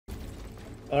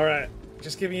Alright,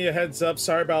 just giving you a heads up.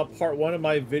 Sorry about part one of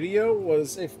my video.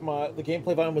 Was if the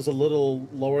gameplay volume was a little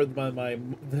lower than my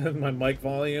mic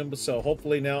volume, so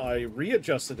hopefully now I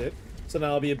readjusted it, so now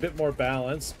I'll be a bit more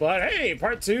balanced. But hey,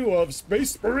 part two of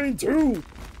Space Marine 2!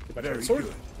 Very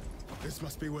good. This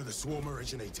must be where the swarm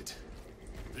originated.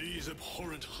 These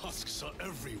abhorrent husks are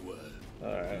everywhere.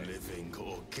 Alright. Living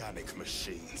organic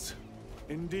machines.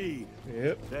 Indeed.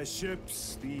 Yep. Their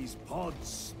ships, these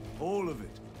pods, all of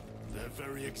it. Their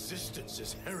very existence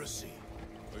is heresy.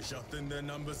 We shot in their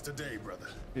numbers today, brother.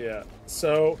 Yeah.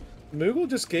 So, Moogle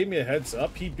just gave me a heads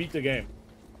up. He beat the game.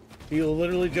 He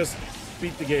literally just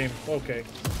beat the game. Okay.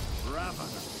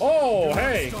 Oh,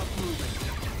 hey! Stop moving.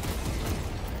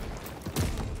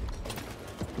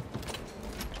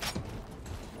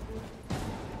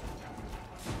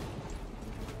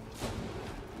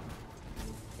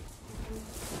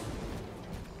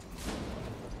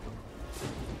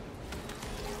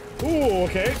 Ooh,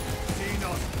 okay.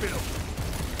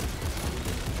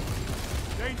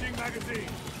 Changing magazine.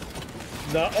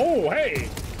 No, oh, hey!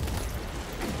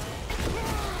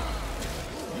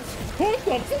 What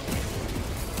the fuck?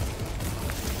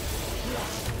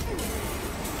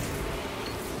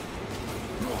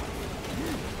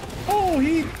 Oh,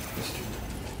 he...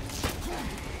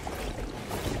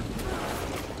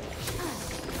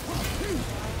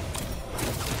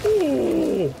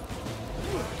 Ooh!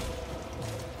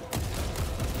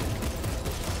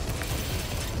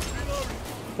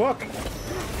 Fuck.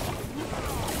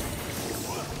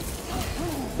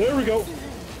 There we go.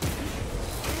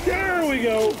 There we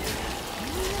go.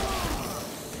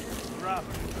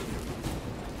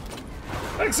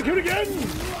 Execute again.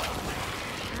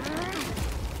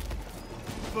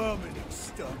 Vermin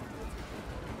stuff.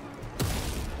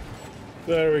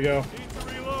 There we go.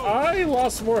 I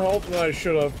lost more health than I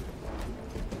should have.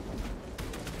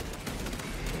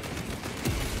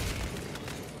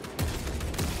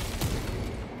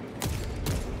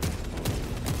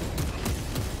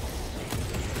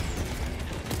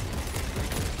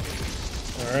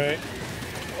 Alright.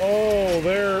 Oh,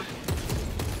 they're...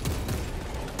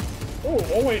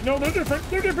 Oh, wait, no, they're different,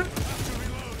 they're different!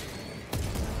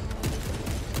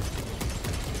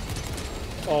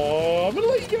 Oh, I'm gonna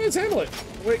let you guys handle it.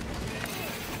 Wait.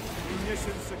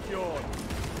 Munition secured.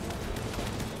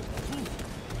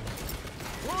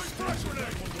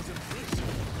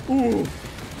 Ooh.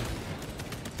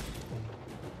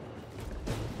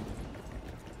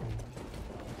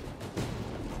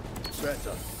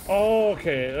 Better.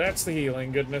 Okay, that's the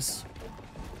healing, goodness.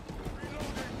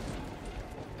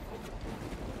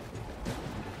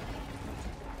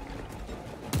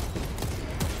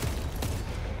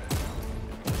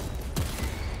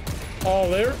 Oh,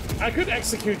 there. I could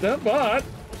execute them, but...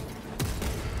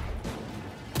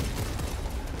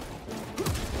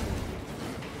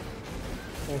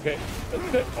 Okay.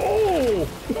 Oh!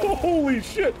 Holy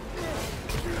shit!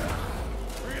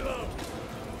 Reload.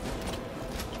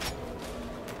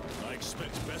 I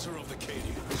expect better of the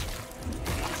Cadians.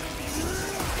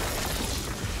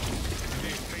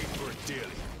 They paid for it dearly.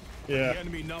 Yeah. The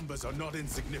enemy numbers are not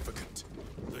insignificant.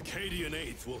 The Cadian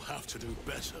 8th will have to do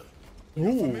better.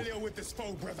 Ooh. Familiar with this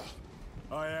foe, brother?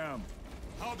 I am.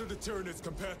 How do the Tyranids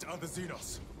compare to other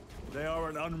Xenos? They are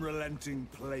an unrelenting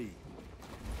plague,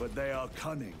 but they are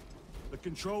cunning. The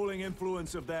controlling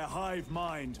influence of their hive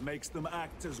mind makes them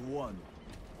act as one.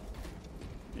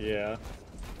 Yeah.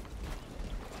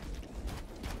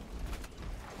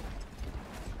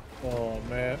 Oh,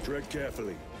 man. Tread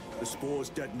carefully. The spores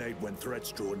detonate when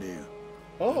threats draw near.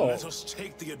 Oh. Let us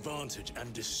take the advantage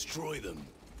and destroy them.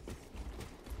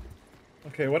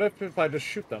 Okay, what if I just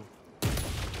shoot them?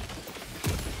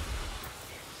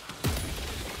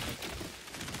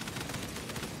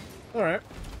 Alright.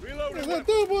 Reloading. That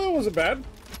wasn't bad.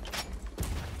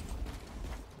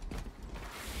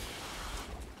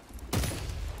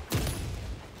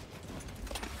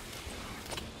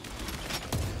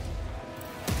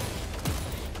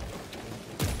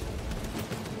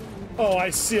 Oh, I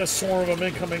see a swarm of them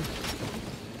incoming.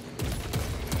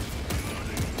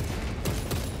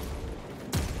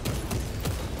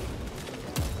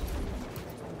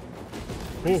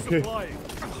 Okay.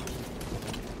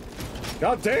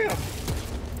 God damn!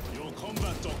 Your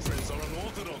combat doctrines are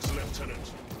unorthodox, Lieutenant.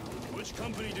 Which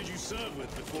company did you serve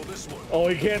with before this one? Oh,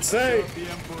 he can't say. The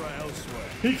Emperor elsewhere.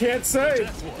 He can't say.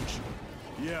 Death Watch.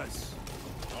 Yes.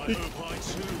 I hope I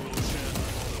too will share that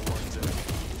honor one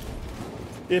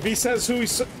day. If he says who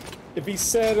if he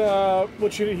said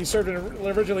which unit he served in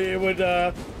originally, it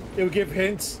would give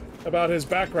hints about his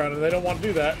background, and they don't want to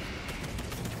do that.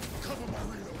 Cover my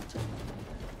reload.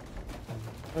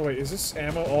 Oh wait, is this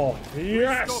ammo? Oh,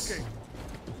 yes! Restocking.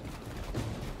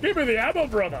 Give me the ammo,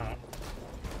 brother!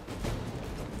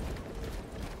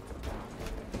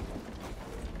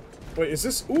 Wait, is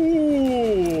this...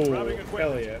 Ooh!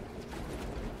 Hell yeah.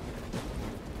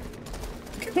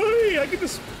 Hey, I can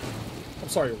just... I'm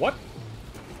sorry, what?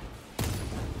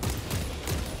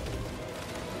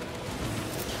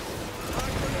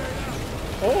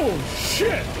 Oh,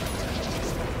 shit!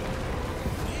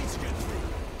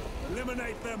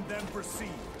 Eliminate them, then proceed.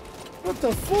 What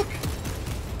the fuck?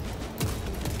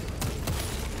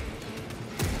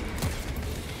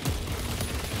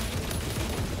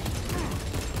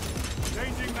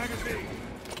 Changing magazine.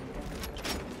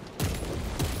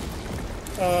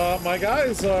 My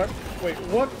guys are... Wait,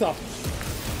 what the...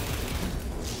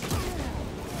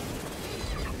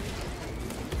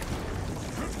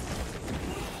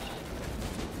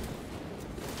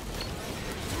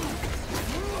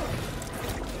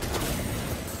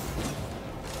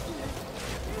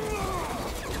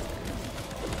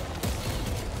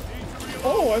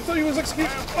 Oh, I thought he was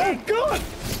executing... Oh, God!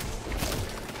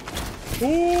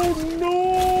 Oh,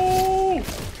 no!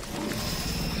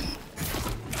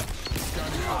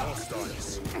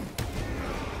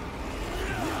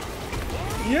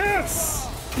 Yes!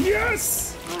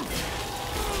 Yes!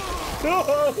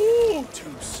 No!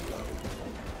 Too slow.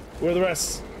 Where are the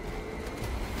rest?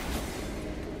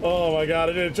 Oh my god,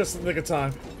 I did it just in the nick of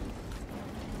time.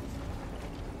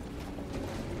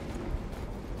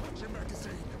 Watch your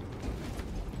magazine.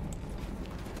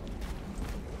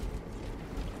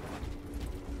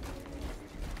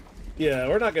 Yeah,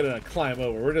 we're not gonna climb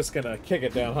over, we're just gonna kick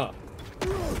it down, huh?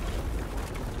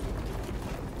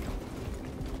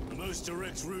 The most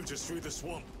direct route is through the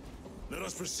swamp. Let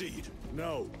us proceed.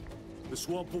 No. The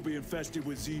swamp will be infested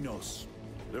with Xenos.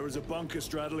 There is a bunker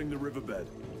straddling the riverbed.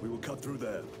 We will cut through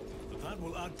there. But that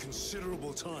will add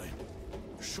considerable time.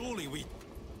 Surely we...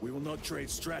 We will not trade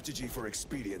strategy for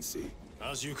expediency.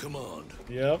 As you command.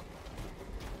 Yep.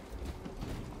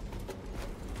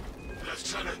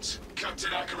 Lieutenant,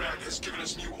 Captain Akaran has given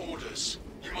us new orders.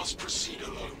 You must proceed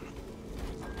alone.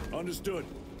 Understood.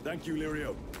 Thank you,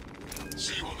 Lirio.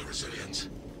 See you on the Resilient.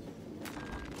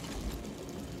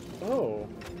 Oh.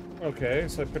 Okay,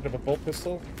 so I picked up a bolt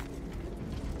pistol.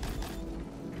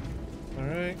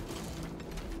 Alright.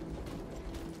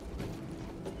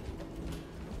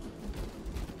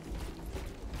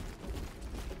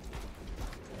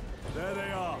 There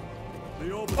they are.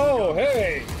 The orbital Oh, gun.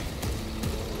 hey!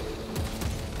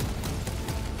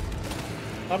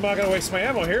 I'm not gonna waste my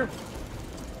ammo here.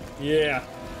 Yeah.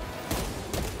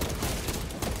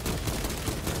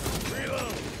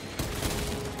 Reload.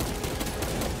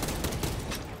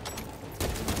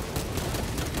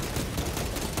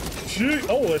 Gee,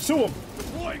 oh, there's two of them.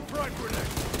 Deploying frag grenade.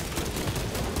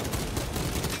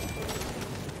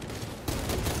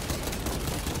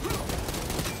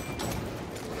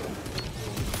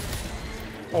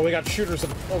 Oh, we got shooters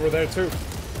over there too.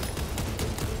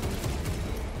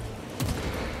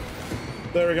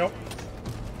 There we go.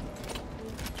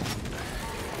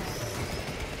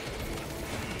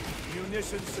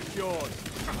 Munitions secured.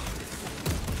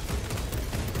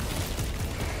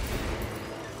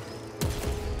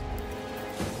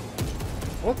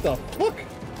 What the fuck?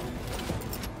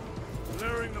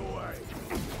 Clearing the way.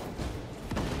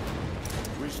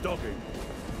 Restocking.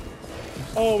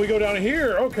 Oh, we go down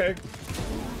here. Okay.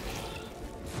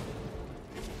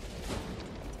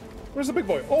 Where's the big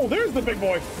boy? Oh, there's the big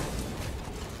boy.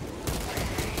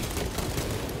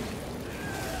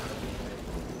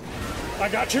 I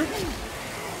got you.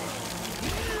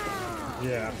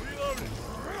 Yeah.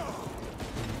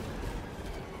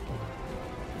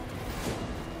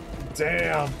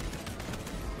 Damn.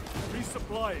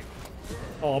 Resupplying.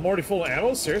 Oh, I'm already full of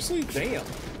ammo? Seriously? Damn.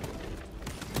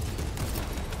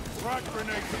 Frag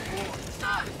grenade deployed.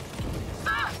 Sir!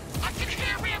 Sir! I can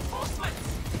hear reinforcements!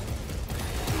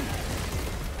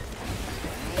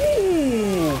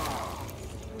 Ooh.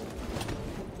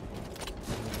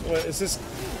 What is this?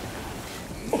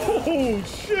 Oh,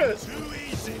 shit. Too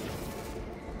easy.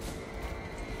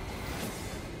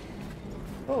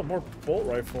 Oh, more bolt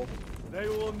rifle. They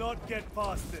will not get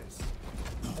past this.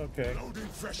 Okay. Loading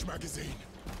fresh magazine.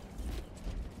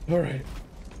 Alright.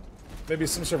 Maybe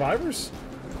some survivors?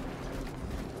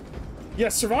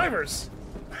 Yes, survivors!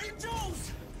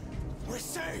 Angels! We're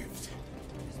saved!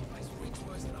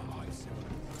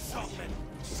 Sharpman,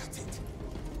 shut it.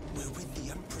 We're with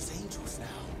the Emperor's angels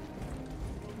now.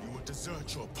 You will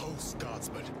desert your post,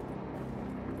 Guardsman.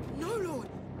 No, Lord!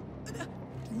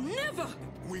 Never!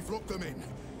 We've locked them in.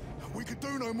 We could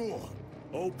do no more.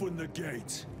 Open the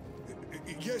gate.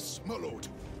 Yes, my lord.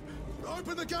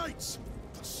 Open the gates!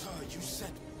 But sir, you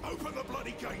said... Open the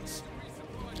bloody gates!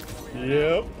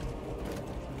 Yep.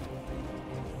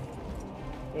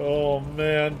 Oh,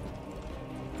 man.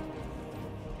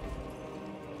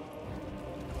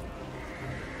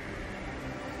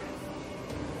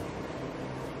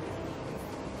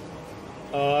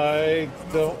 I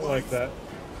don't like that.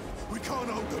 We can't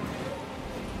hold them.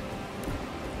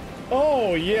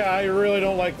 Oh, yeah, I really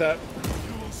don't like that.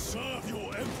 You will serve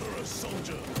your emperor,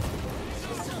 soldier.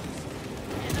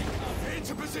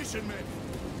 Into position, men.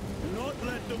 Do not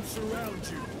let them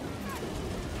surround you.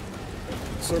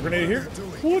 Sword grenade here.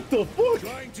 What the fuck?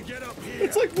 Trying to get up here.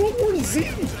 It's like World War Z.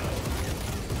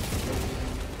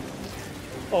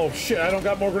 Oh shit, I don't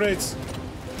got more grenades.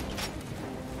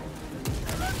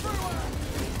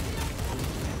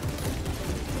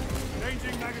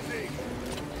 Changing magazine.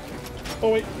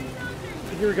 Oh wait,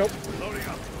 here we go. Loading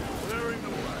up. Clearing the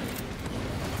way.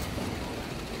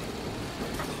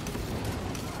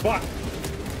 Fuck.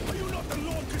 Are you not the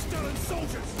Lord Castellan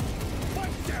soldiers?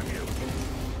 Fight, damn you!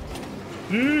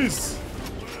 Jeez.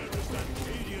 Where is that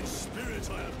Acadian spirit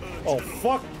I have heard? Oh General?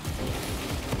 fuck.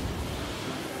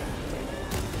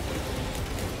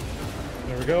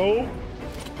 There we go.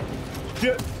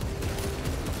 Get.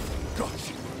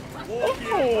 Gosh.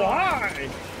 Oh, hi.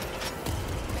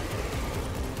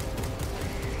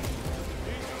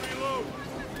 Need to reload.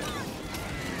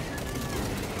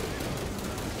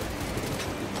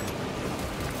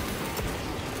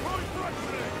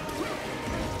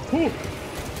 Whew.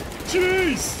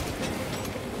 Jeez.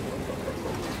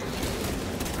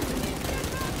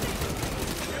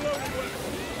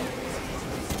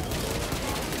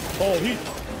 Oh, he.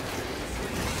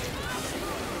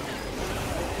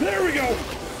 There we go.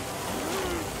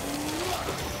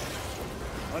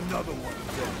 Another one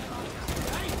dead.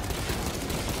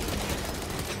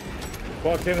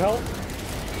 Fucking hell.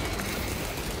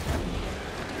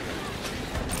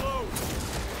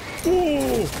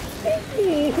 Ooh.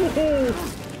 Ooh.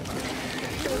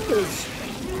 That is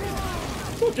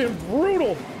fucking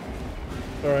brutal.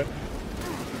 All right.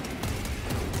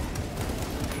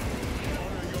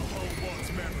 Honor your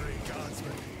homeworld's memory,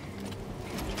 guardsman.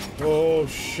 Oh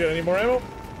shit! Any more ammo?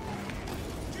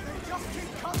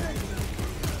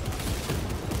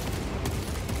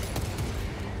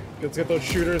 Let's get those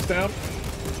shooters down.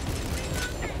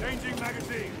 Changing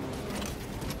magazine.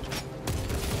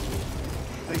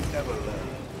 They never learn.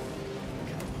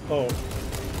 Oh.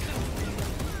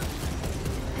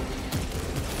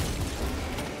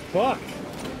 Fuck!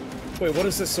 Wait, what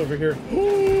is this over here?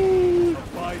 Ooh!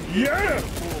 Yeah!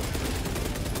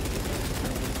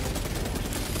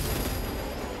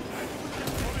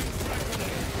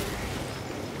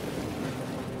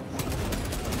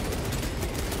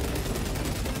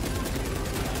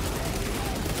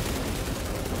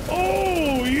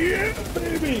 Oh, yeah,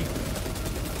 baby!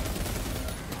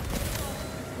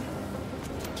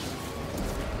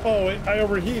 Oh, I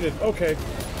overheated. Okay.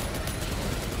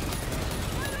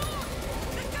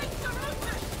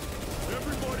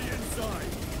 Everybody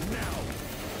inside, now.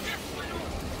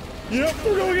 Yep,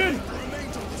 we're going in!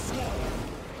 Remains of the Swatter.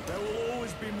 There will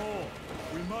always be more.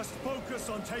 We must focus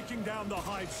on taking down the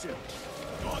hive ship.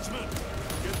 Guardsmen,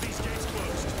 get these gates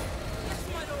closed.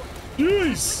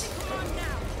 Jeez!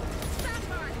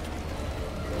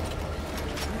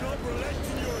 Do not relent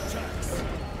in your attacks.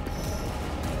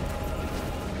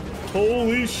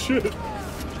 Holy shit! Never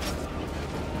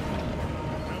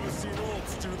seen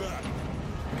orcs do that.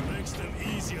 Makes them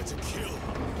easier to kill.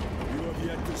 You have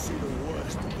yet to see the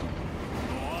worst of them.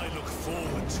 Oh, I look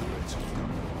forward to it.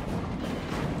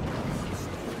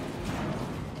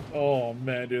 Oh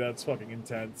man, dude, that's fucking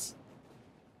intense.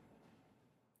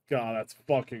 God, that's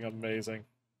fucking amazing.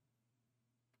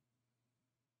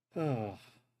 Oh.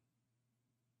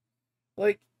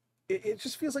 Like, it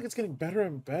just feels like it's getting better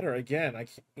and better again. I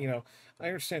can't, you know, I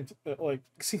understand, like,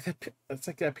 see that, it's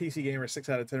like that PC Gamer 6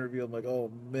 out of 10 review. I'm like, oh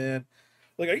man.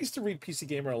 Like, I used to read PC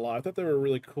Gamer a lot. I thought they were a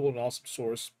really cool and awesome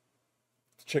source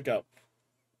to check out.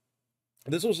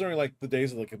 This was during, like, the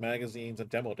days of, like, magazines and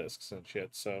demo discs and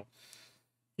shit, so.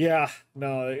 Yeah,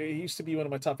 no, it used to be one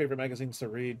of my top favorite magazines to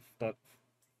read, but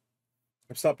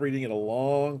I stopped reading it a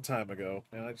long time ago,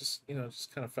 and I just, you know,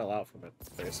 just kind of fell out from it,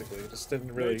 basically. It just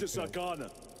didn't really, Major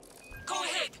Sargana, Go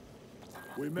ahead.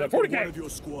 we met 40K. with one of your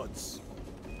squads.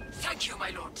 Thank you,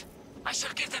 my lord. I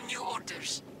shall give them new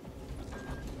orders.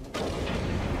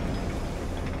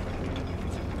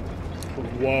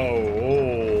 Whoa,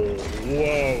 oh,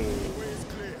 whoa. The way is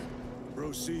clear.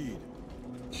 Proceed.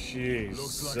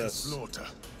 Looks like a Jesus. slaughter.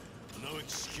 No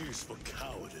excuse for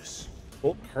cowardice.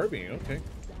 Oh, carbine, okay.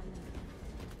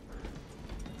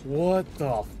 What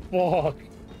the fuck?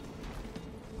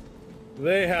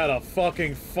 They had a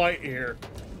fucking fight here.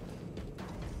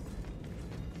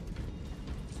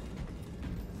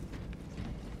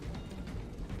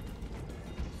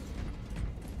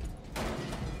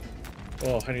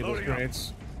 Oh, I need those Loading up.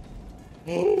 grenades.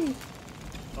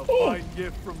 A fine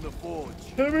gift from the forge.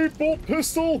 Heavy bolt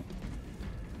pistol!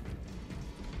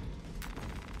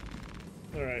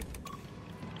 Alright.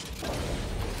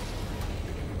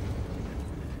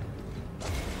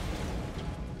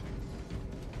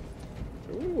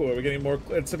 Ooh, are we getting more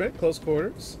intimate? Close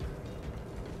quarters?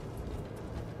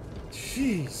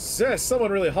 Jesus,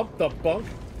 someone really humped the bunk.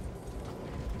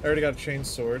 I already got a chain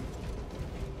sword.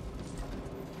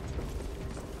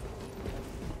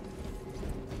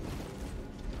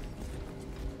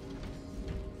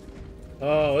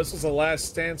 Oh, this is the last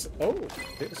stance. Oh,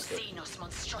 Xenos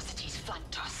monstrosities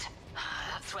flanked us.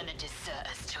 That's when the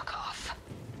deserters took off.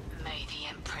 May the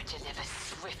Emperor deliver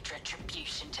swift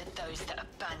retribution to those that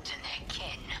abandon their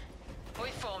kin. We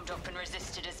formed up and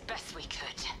resisted as best we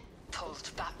could. Pulled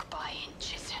back by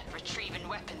inches, retrieving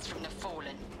weapons from the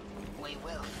fallen. We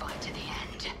will fight to the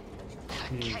end.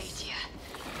 For Cadia.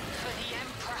 For the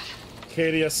Emperor.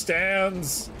 Cadia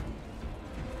stands!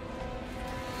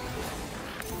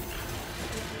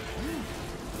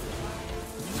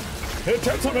 Hey,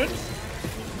 gentlemen!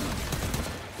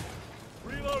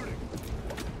 Reloading.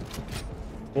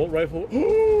 Bolt rifle.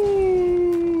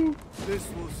 Ooh! This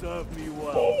will serve me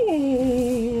well.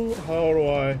 Oh, how do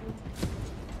I?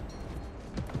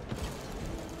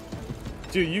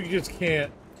 Dude, you just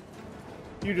can't.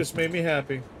 You just made me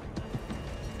happy.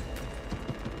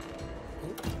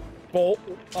 Bolt,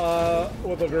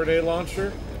 with a grenade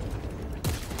launcher.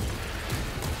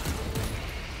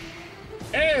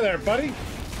 Hey there, buddy!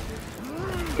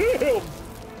 Damn!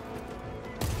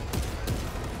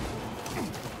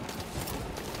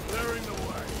 Clearing the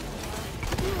way.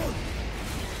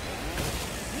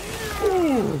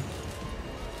 Ooh.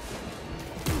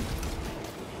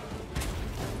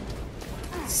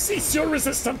 Cease your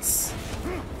resistance!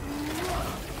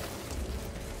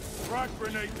 Frag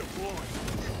grenade deployed.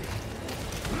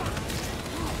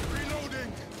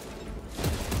 Reloading.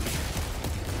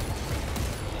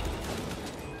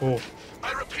 Oh.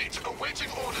 I repeat, awaiting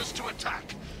orders to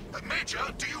attack. Major,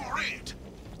 do you read?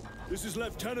 This is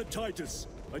Lieutenant Titus.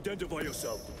 Identify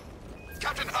yourself.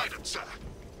 Captain Hyden, sir.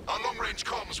 Our long-range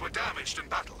comms were damaged in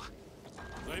battle.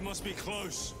 They must be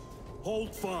close.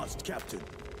 Hold fast, Captain.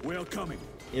 We are coming.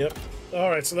 Yep.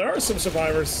 Alright, so there are some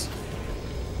survivors.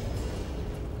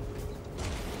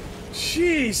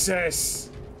 Jesus!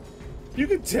 You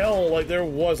could tell, like, there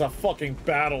was a fucking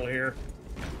battle here.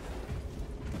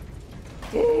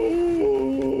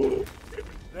 Oh,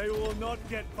 They will not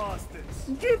get past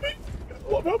this. give me!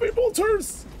 I love how many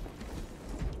bolters!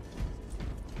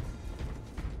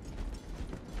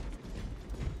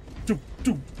 Do,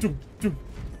 do, do, do.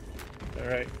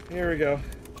 Alright, here we go.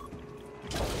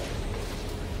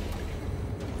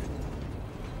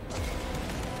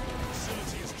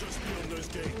 Facility is just beyond those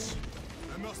gates.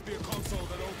 There must be a console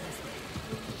that opens them.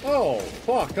 Oh,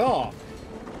 fuck off.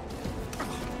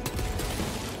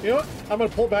 You know what? I'm gonna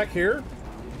pull back here.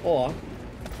 Hold on.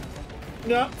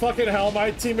 No, fucking hell. My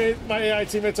AI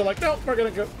teammates are like, no, we're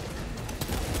gonna go.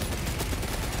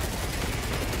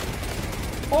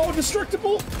 Oh,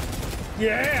 destructible!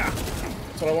 Yeah!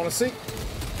 That's what I want to see.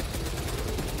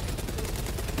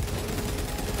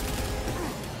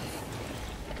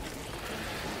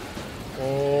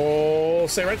 Oh,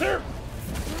 stay right there!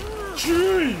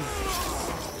 Jeez!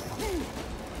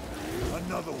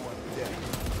 Another one dead.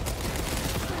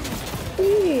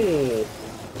 Ooh!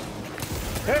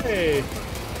 Hey!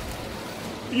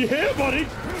 Yeah, buddy!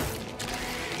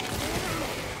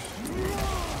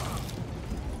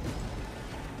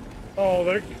 Oh,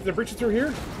 they're breaching through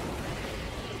here?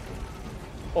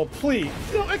 Oh, please!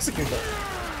 No, execute them!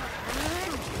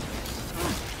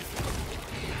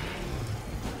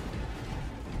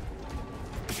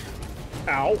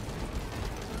 Ow!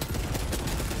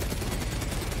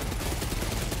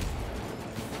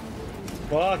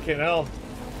 Fucking hell.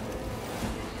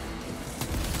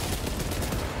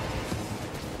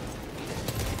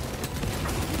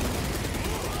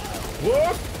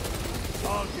 Whoop!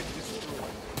 Target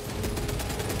destroyed.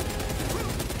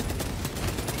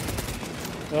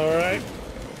 Alright.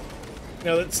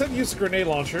 Now, it said use the grenade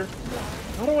launcher.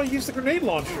 How do I use the grenade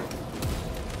launcher?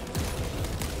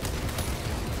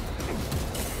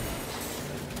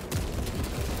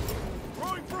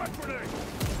 Throwing frag grenade.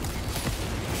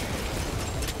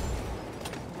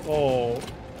 Oh.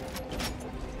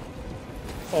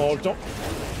 Oh,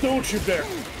 don't shoot there.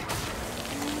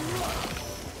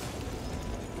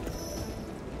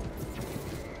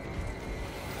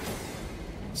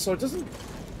 So it doesn't...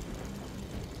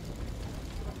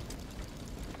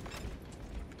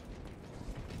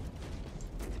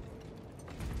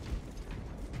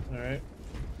 Alright.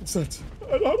 upset.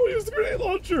 I don't know how to use the grenade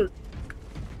launcher.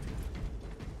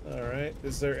 Alright,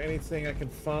 is there anything I can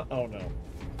find? Oh no.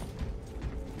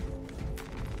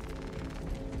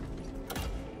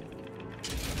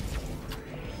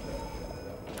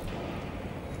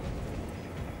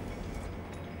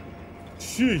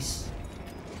 Jeez.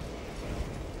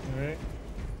 Alright.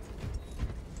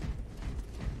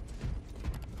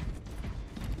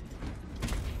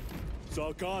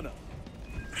 Zarkana,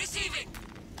 Receiving.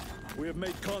 we have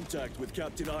made contact with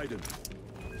Captain Iden.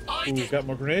 Ooh, got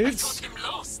more grenades? I thought him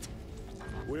lost.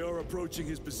 We are approaching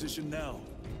his position now.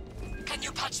 Can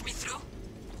you patch me through?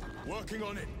 Working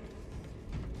on it.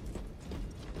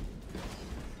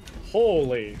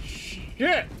 Holy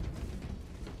shit!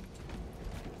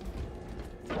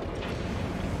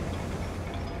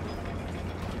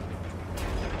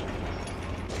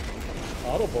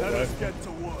 Auto bolt Let us rifle. get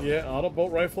to work. Yeah, auto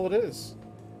bolt rifle it is.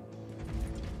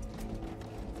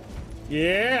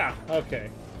 Yeah! Okay.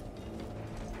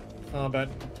 Combat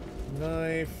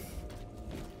knife.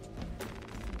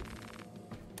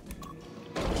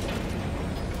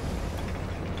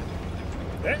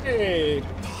 Hey! By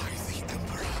the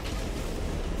Emperor.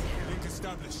 Link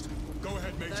established. Go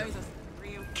ahead, Major. Those are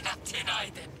real Captain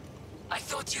Iden. I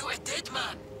thought you a dead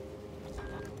man.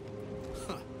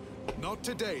 Not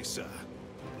today, sir.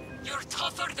 You're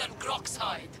tougher than Grok's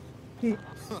hide.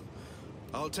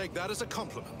 I'll take that as a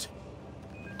compliment.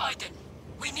 Iden,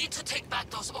 we need to take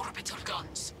back those orbital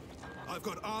guns. I've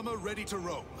got armor ready to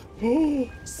roll. Oh!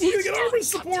 See We it's get done, armor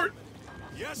support!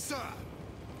 Yes, sir.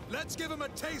 Let's give him a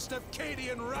taste of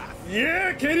Cadian wrath.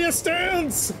 Yeah, Cadia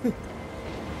stands!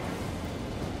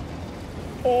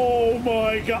 Oh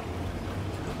my god!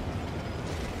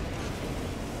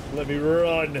 Let me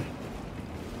run.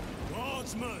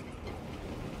 Guardsmen,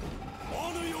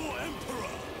 honor your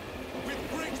Emperor.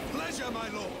 With great pleasure, my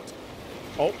lord.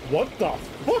 Oh, what the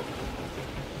fuck?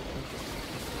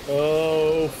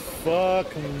 Oh,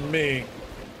 fuck me.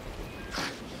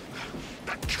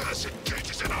 That cursed gate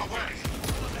is in our way.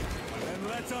 Then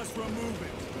let us remove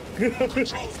it.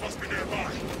 Controls must be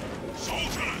nearby.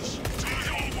 Soldiers, do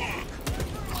your work.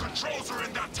 The controls are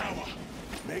in that tower.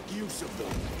 Make use of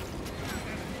them.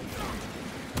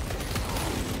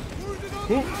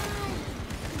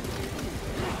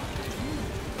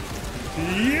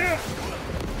 Yeah!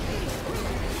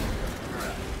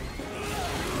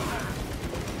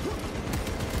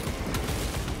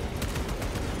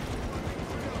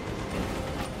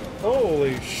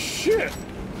 Holy shit!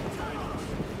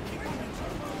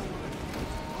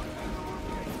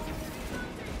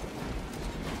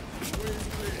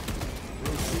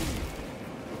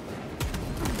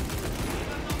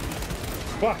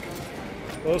 Fuck!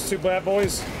 Those two bad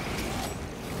boys.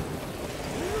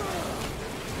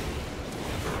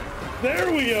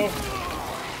 There we go!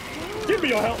 Give me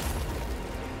your help!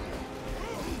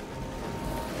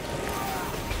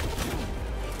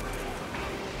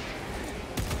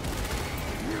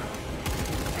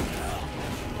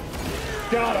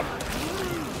 Got him!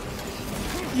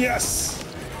 Yes!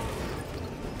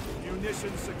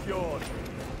 Munitions secured.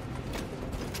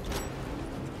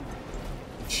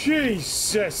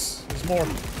 Jesus! There's more.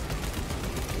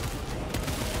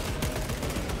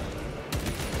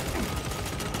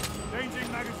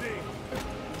 Changing magazine.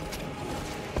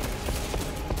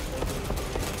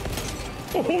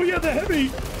 Oh yeah, the heavy!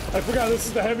 I forgot this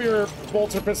is the heavier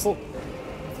bolter pistol.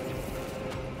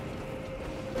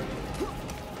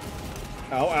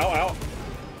 Ow, ow, ow.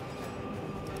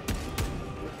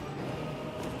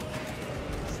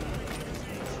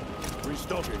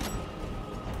 Restocking.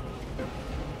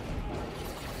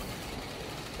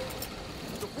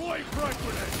 Deploying frag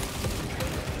grenade.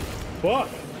 Fuck!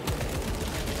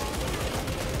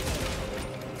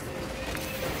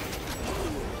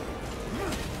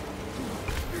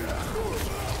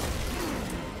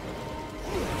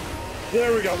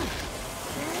 There we go.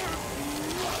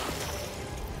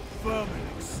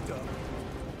 Fermenting stuff.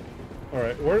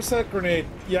 Alright, where's that grenade?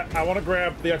 Yeah, I want to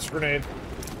grab the extra grenade.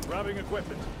 Grabbing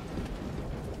equipment.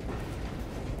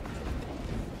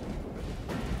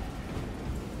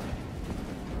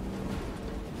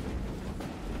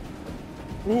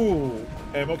 Ooh,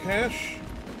 ammo cache.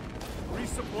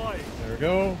 Resupplying. There we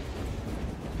go.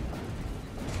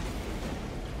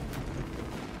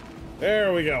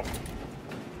 There we go.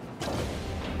 The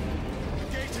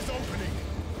gate is opening.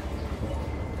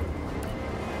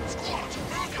 Squad,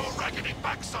 move your reckoning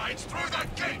backsides through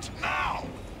that gate now!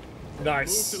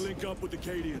 Nice. Move to link up with the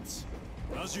Cadians.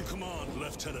 As you command,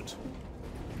 Lieutenant.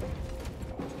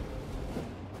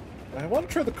 I want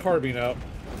to try the carbine out.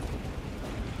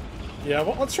 Yeah,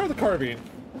 well, let's try the carbine.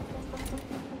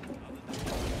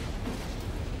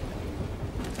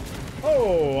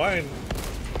 Oh,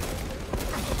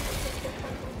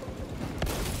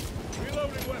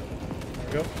 Reloading weapon.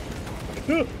 There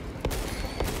we go.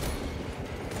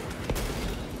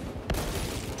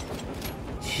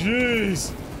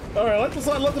 Jeez. All right, let's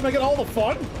not let them make it all the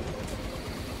fun.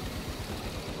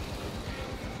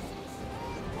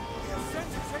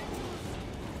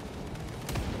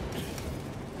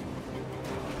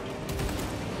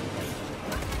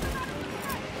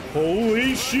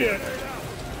 Holy shit.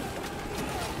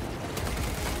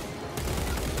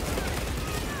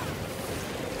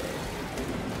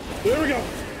 There we go.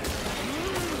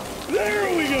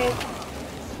 There we go.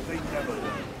 They never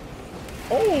learn.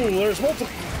 Oh, there's multiple.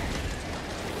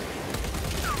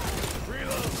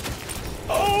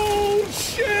 Oh,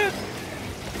 shit.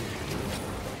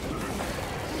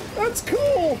 That's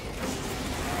cool.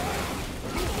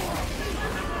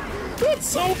 That's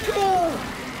so cool.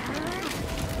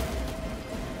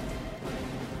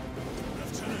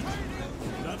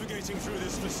 Navigating through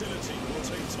this facility will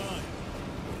take time.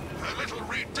 A little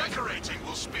redecorating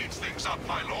will speed things up,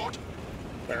 my lord.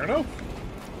 Fair enough.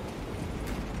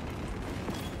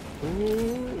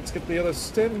 Ooh, let's get the other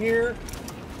stem here.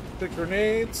 The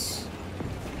grenades.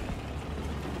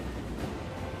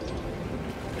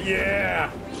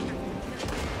 Yeah.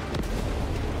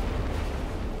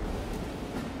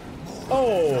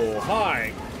 Oh,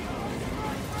 hi.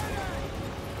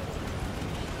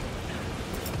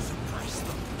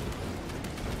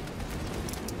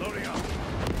 Loading up.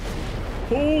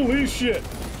 Holy shit.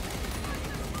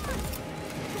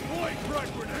 Deploy frag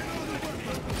grenade.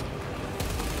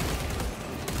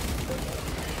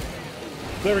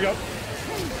 There we go.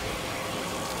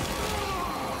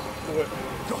 Wait.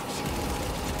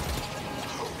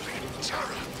 Holy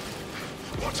terror!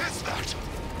 What is that?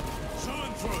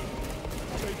 Summon through.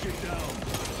 Take it down.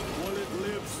 While it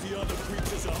lives, the other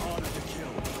creatures are harder to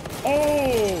kill.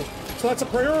 Oh, so that's a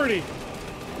priority.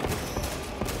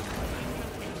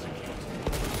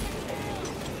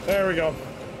 There we go.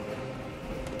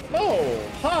 Oh,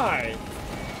 hi.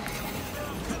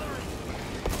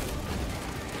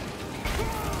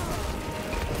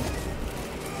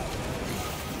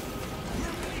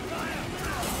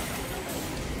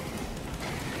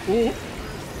 Ooh.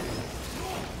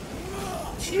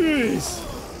 Jeez.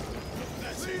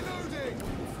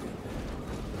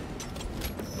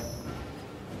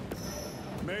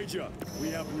 Major, we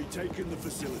have retaken the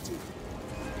facility.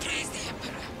 Praise the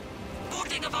Emperor.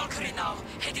 Boarding a Valkyrie now,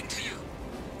 heading to you.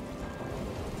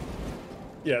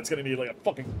 Yeah, it's gonna need like a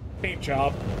fucking paint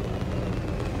job.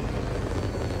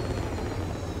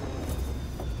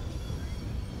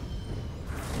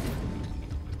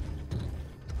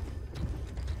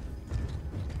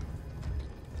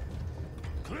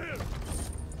 Clear!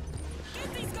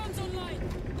 Get these guns online!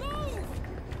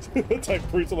 Move! It's like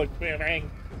priests are like bang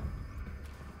bang.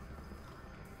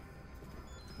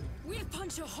 We'll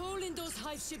punch a hole in those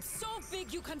hive ships so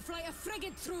big you can fly a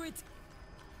frigate through it.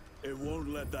 It won't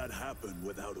let that happen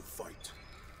without a fight.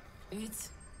 It's...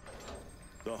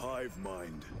 The hive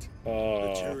mind. The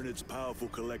Uh, Tyranids' powerful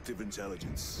collective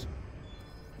intelligence.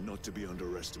 Not to be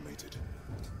underestimated.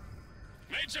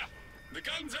 Major, the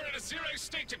guns are in a zero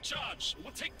state of charge. It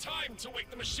will take time to wake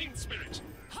the machine spirit.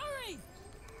 Hurry!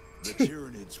 The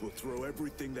Tyranids will throw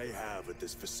everything they have at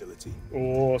this facility.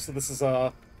 oh, so this is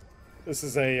a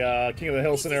King of the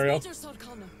Hill scenario. Major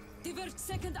Sarkana. Divert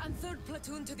 2nd and 3rd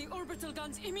platoon to the orbital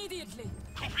guns immediately.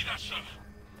 Copy that, sir.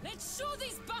 Let's show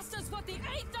these bastards what the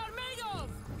 8th are made of!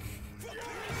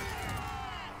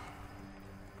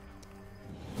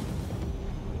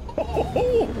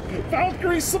 Oh,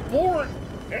 Valkyrie support!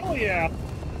 Hell yeah!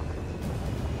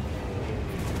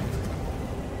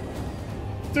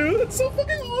 Dude, that's so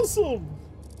fucking awesome!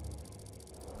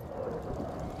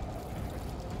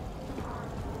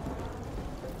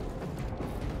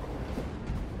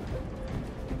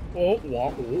 Oh,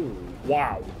 wow. Oh,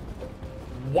 wow.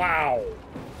 Wow.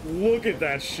 Look at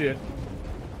that shit.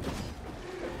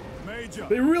 Major,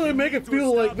 They really you make need it to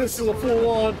feel like this is a establish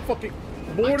full-on fucking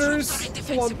borders,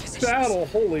 full-on battle.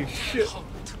 Holy shit.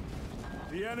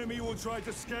 The enemy will try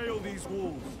to scale these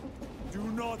walls. Do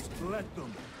not let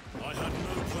them. I had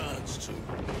no plans to.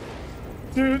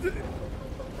 Dude,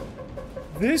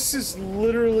 this is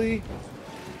literally...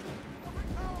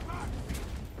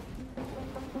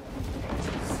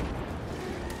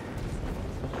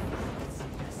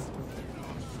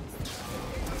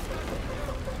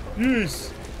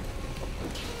 Jeez.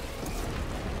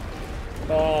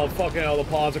 Oh, fucking hell, the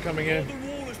pods are coming in. The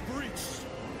wall is breached.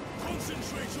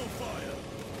 Concentrate your fire.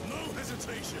 No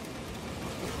hesitation.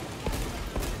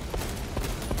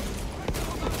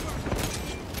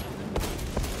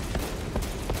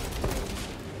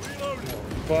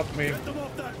 fuck me. Get them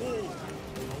off that wall.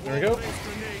 There we go. Wall-based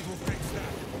grenade will fix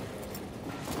that.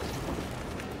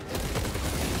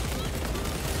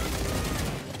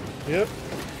 Yep.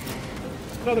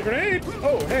 Another grenade!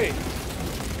 Oh, hey.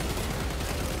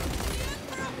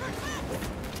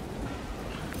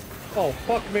 Oh,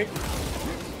 fuck me.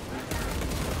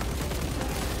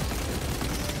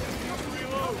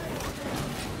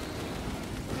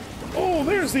 Oh,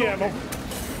 there's the ammo.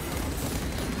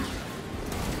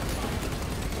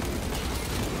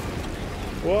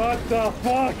 What the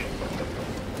fuck?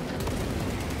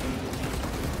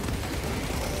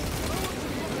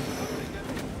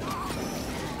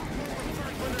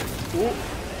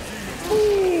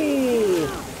 Ooh.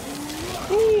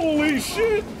 Holy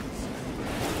shit!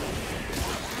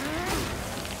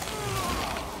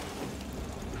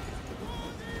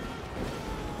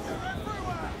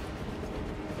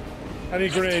 I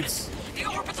need grenades. The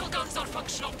orbital guns are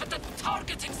functional, but the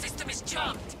targeting system is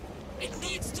jammed. It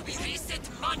needs to be reset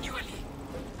manually.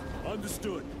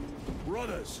 Understood.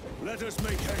 Brothers, let us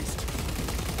make haste.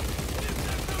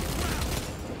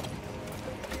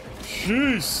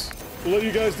 Jeez. We'll let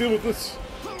you guys deal with this.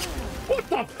 What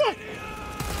the fuck?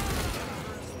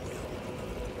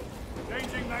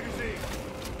 Changing magazine.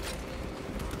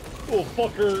 Little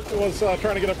fucker was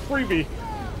trying to get a freebie.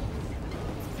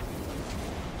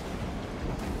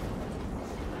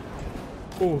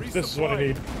 Ooh, this is what I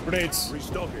need. Grenades.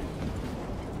 Restocking.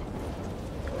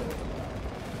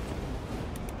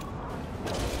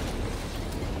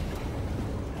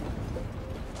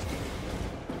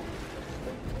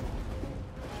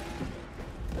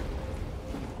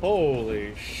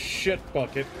 Holy shit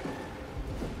bucket.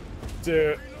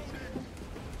 Dude.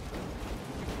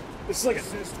 This is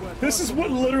like this is what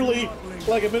literally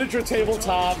like a miniature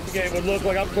tabletop game would look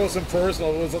like up close and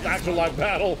personal. It was an actual live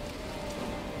battle.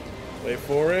 Wait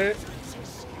for it.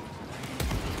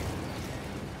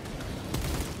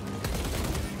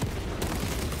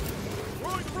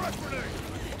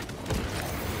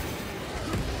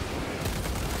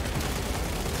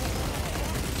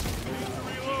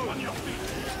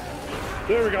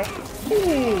 There we go.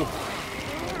 Ooh.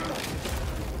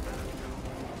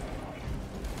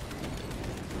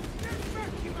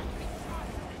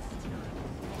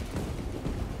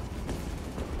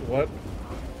 What?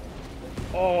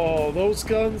 Oh, those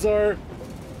guns are...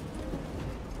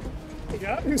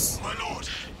 Guys. My lord,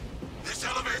 this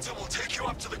elevator will take you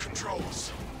up to the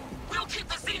controls. We'll keep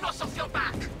the Xenos off your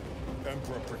back.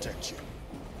 Emperor protect you.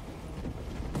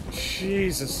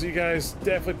 Jesus, you guys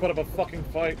definitely put up a fucking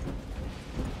fight.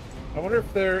 I wonder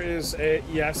if there is a...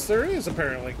 Yes, there is,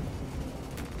 apparently.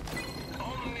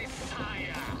 Only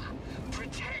fire.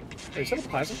 Protect. Is that a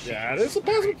plasma? Yeah, it is a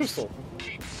plasma pistol.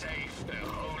 Keep safe their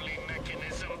holy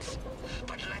mechanisms,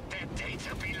 but let their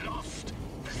data be lost.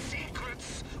 The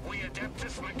secrets we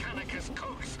Adeptus Mechanicus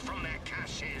coaxed from their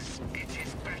caches. It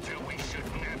is better we should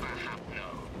never have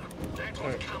known. Let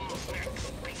what comes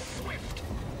next be swift.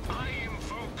 I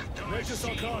invoke the Gracious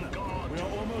machine Arcana. god. We are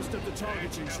almost at the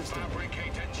targeting The system.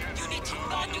 fabricator general. You need to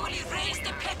manually raise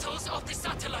the petals of the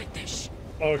satellite dish.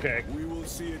 Okay. We will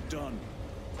see it done.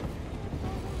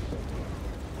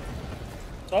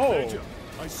 Oh. Major,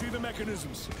 I see the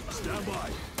mechanisms. Stand by.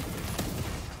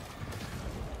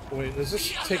 Wait, does this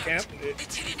Be take amp? alert. The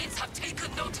Tyranids have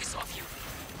taken notice of you.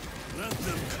 Let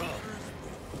them come.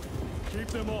 Keep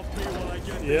them off me while I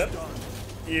get Yep. this done.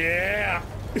 Yeah.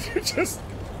 Just...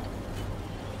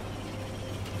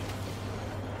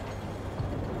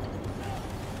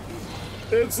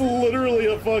 It's literally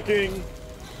a fucking...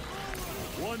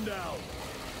 One down.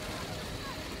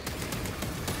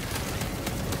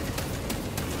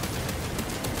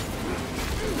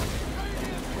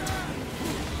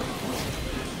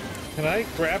 Can I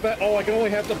grab that? Oh, I can only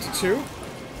have up to 2?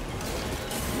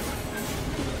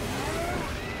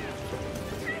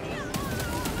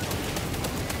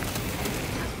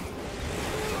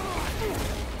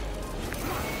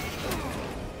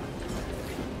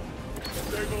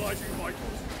 Stabilizing vitals.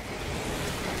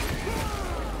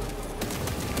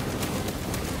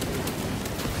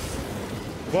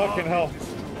 Fucking hell.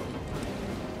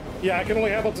 Yeah, I can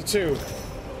only have up to 2.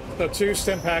 So 2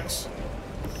 stim packs.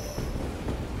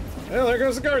 Well, there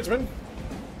goes the guardsman.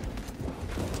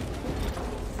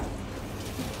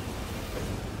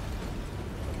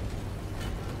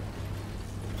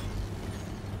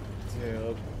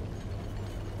 Dude.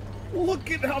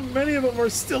 Look at how many of them are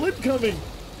still incoming.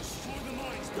 Destroy the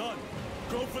mines. Done.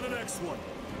 Go for the next one.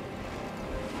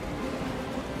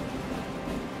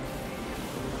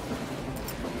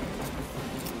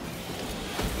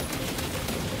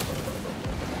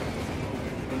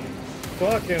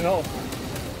 Fucking hell.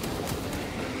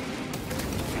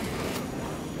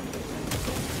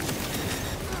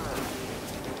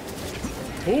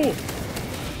 Ooh.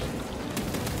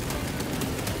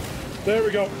 There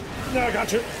we go. Now I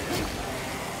got you.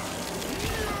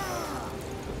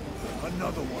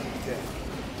 Another one dead.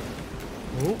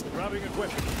 Ooh. Grabbing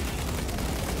equipment.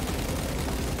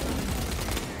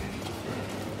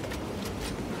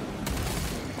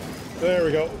 There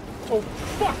we go. Oh,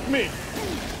 fuck me!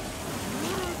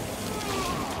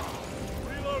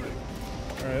 Reloading.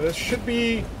 Alright, this should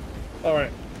be...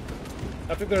 Alright.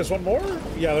 I think there's one more?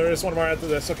 Yeah, there is one more after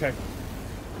this. Okay.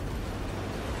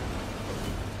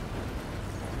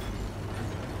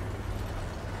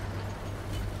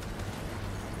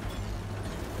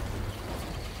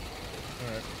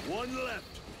 One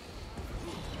left.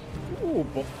 Ooh,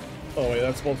 oh wait,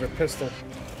 that's both their pistol.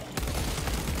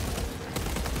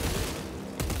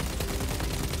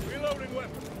 Reloading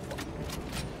weapon.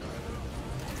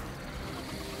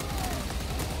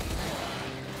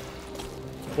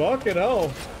 Fucking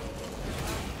hell.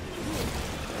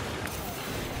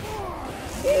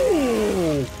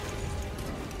 Ooh.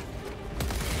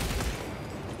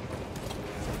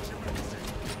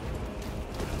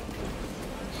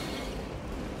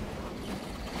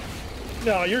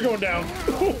 No, you're going down.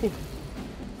 Alright.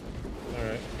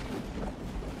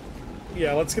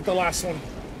 Yeah, let's get the last one.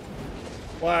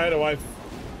 Why do I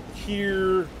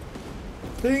hear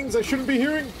things I shouldn't be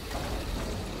hearing?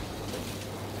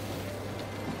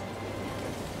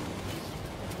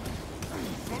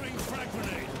 Throwing frag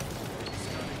grenade.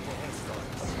 Scanning for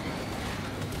hostiles.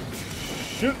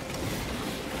 Shit.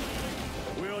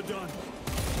 We are done.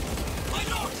 My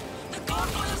lord! The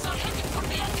gargoyles are heading for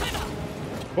the antenna!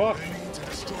 Fuck. They need to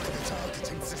destroy the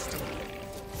targeting system.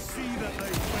 See that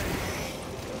they fail.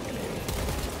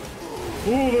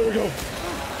 Ooh, there we go.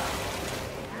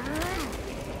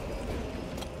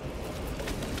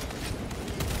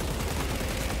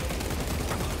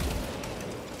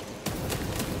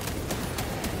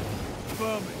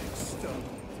 Vermin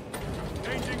exterminated.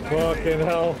 Changing Fucking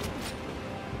hell.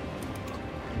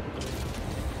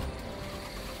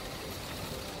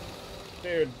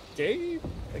 Dude, Dave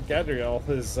Gadriel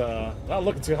is not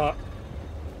looking too hot.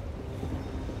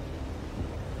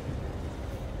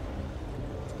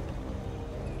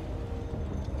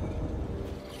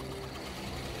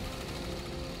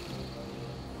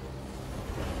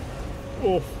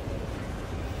 Oof.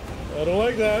 I don't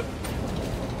like that.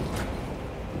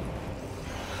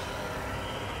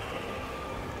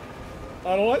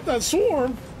 I don't like that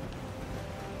swarm.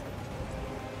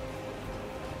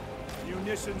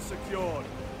 Munitions secured.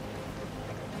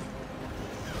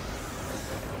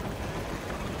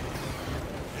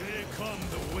 Here come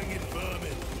the winged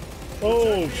vermin.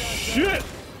 Oh shit!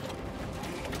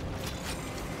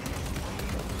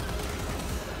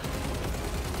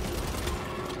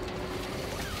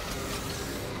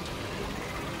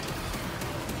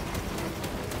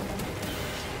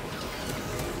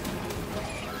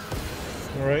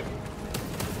 All right.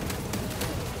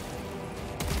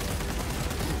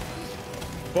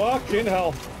 Fucking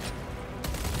hell.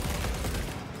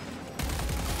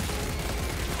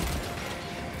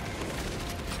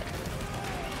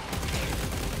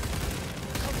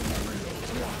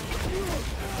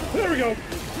 There we go.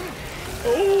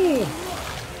 Oh.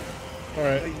 All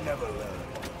right. They never learn.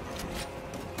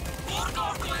 More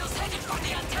gargoyles headed for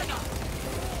the antenna!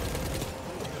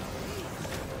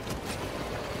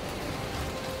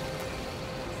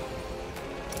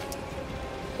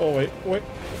 Oh wait, wait.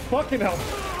 Fucking hell.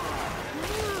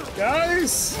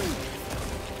 Guys.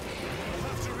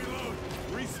 Have to reload.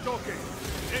 Restocking.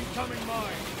 Incoming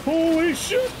mine. Holy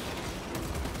shit.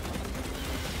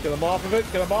 Get him off of it.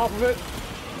 Get him off of it.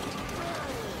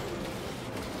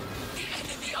 The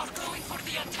enemy are going for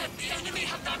the antenna! The enemy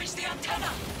have damaged the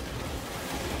antenna!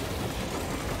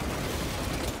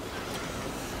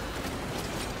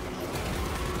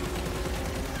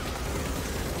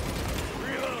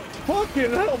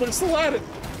 Fucking hell, they're still at it.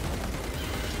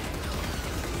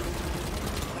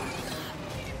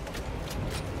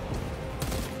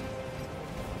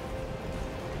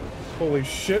 Holy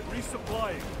shit.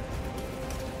 Resupplying.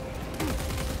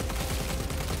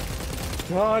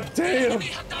 God The damn. enemy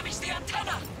have damaged the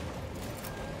antenna!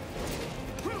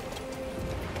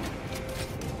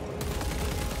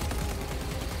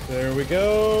 There we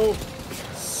go.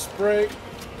 Spray.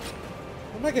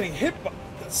 Am I getting hit by...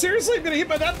 Seriously, I'm getting hit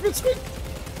by that squid?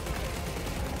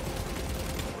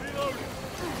 Reloading.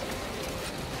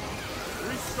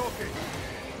 Restocking.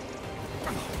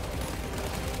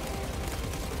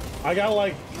 I got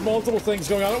like multiple things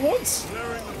going on at once.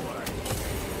 Clearing the flag.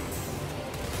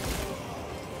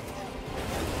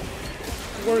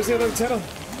 Where's the other antenna?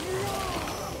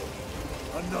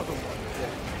 Another one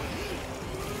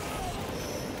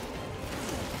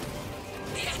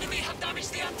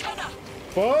the antenna!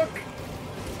 Fuck!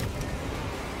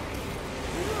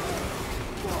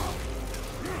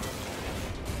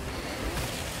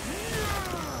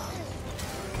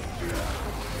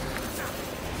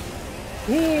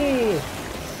 Ooh!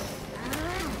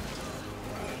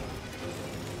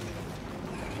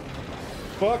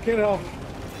 Fucking hell.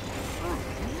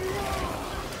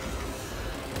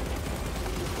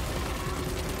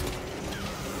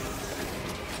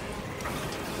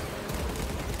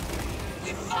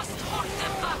 We must hold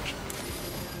them back!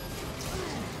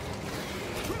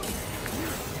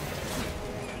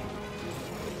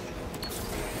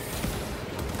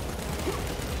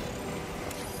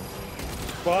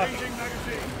 Fuck.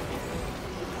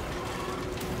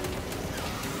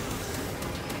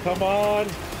 Come on.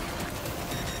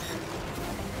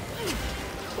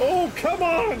 Oh, come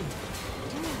on!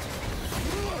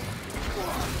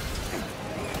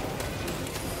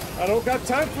 I don't got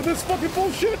time for this fucking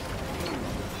bullshit!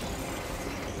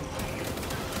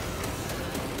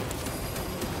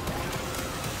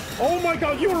 Oh my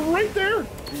god, you were right there!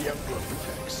 The Emperor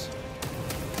protects.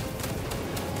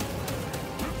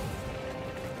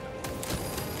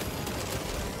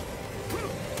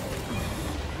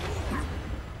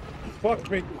 Fuck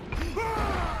me.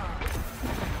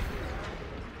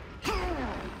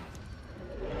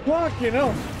 Fucking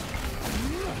hell.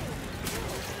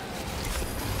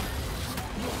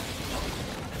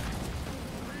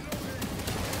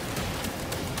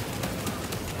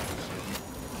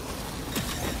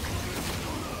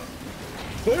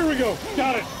 There we go.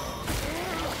 Got it.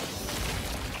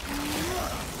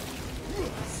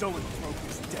 Zoanthrope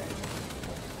is dead.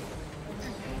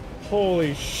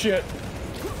 Holy shit.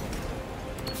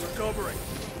 Recovering.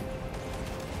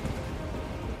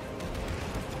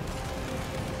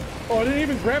 Oh, I didn't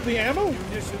even grab the ammo?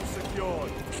 Munitions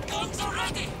secured. The guns are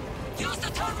ready! Use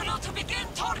the terminal to begin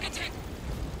targeting!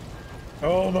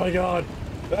 Oh my god.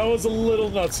 That was a little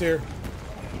nuts here.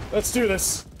 Let's do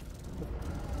this.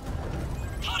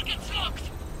 Target's locked!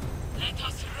 Let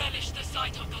us relish the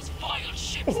sight of those vile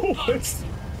ships' Oh, blood! it's...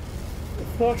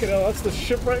 Fucking hell, that's the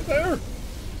ship right there?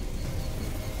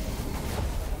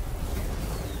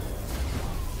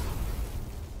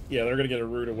 Yeah, they're gonna get a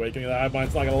rude awakening.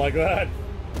 Mine's not gonna like that.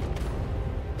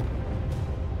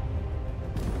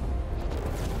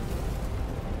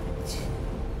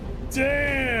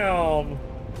 Damn!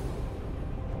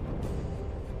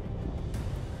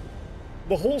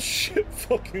 The whole ship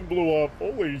fucking blew up.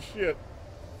 Holy shit.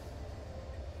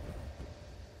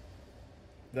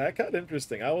 That got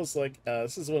interesting. I was like,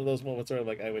 this is one of those moments where I'm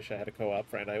like, I wish I had a co-op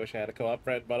friend. I wish I had a co-op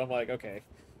friend, but I'm like, okay.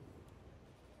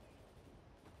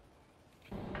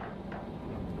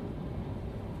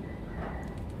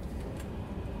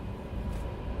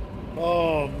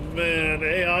 Oh man,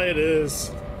 AI it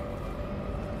is.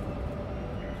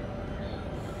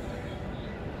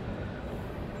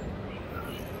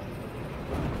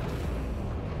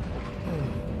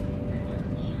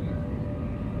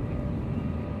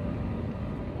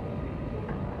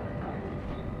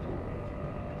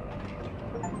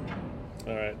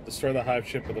 Alright, destroy the hive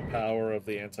ship with the power of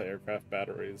the anti-aircraft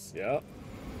batteries. Yeah.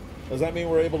 Does that mean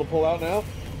we're able to pull out now?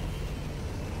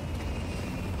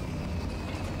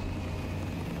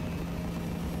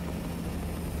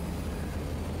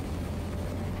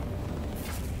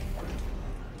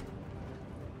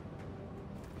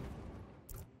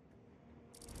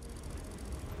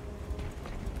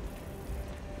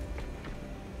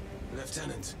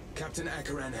 Lieutenant, Captain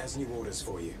Akaran has new orders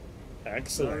for you.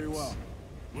 Excellent. Very well.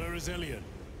 Where is Elian?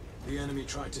 The enemy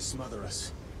tried to smother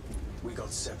us. We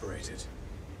got separated.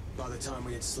 By the time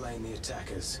we had slain the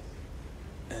attackers,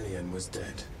 Elian was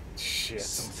dead. Shit.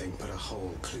 Something put a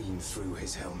hole clean through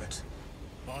his helmet.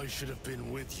 I should have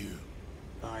been with you.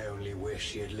 I only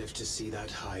wish he had lived to see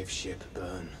that hive ship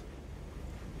burn.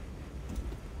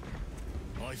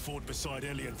 I fought beside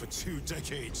Elian for 2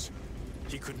 decades.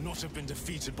 He could not have been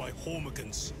defeated by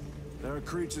Hormigons. There are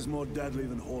creatures more deadly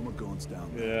than Hormigons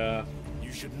down there. Yeah.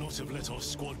 You should not have let our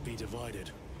squad be divided.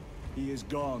 He is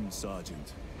gone,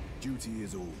 Sergeant. Duty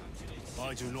is all.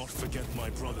 I do not forget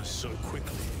my brothers so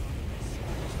quickly.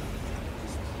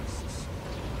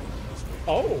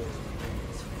 Oh.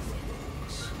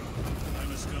 I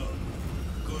must go.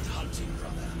 Good hunting,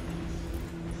 brother.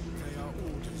 They are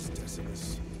orders,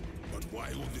 Decimus. But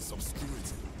why all this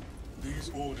obscurity?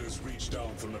 These orders reach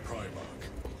down from the Primarch.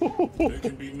 There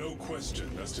can be no question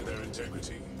as to their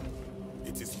integrity.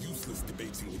 It is useless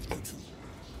debating with you two.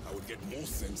 I would get more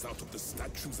sense out of the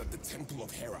statues at the Temple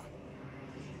of Hera.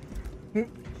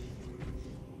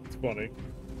 It's funny.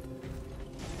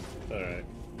 Alright.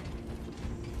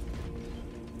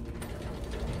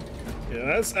 Yeah,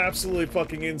 that's absolutely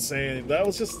fucking insane. That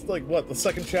was just like, what, the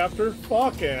second chapter?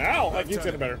 Fucking ow! Like, it's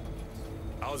getting better.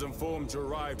 I was informed you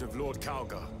arrived with Lord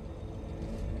Kalga.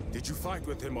 Did you fight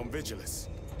with him on Vigilus?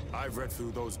 I've read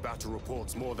through those battle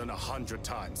reports more than 100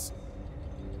 times.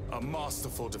 A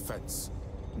masterful defense.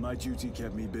 My duty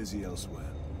kept me busy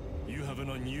elsewhere. You have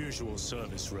an unusual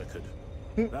service record.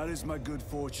 That is my good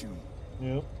fortune.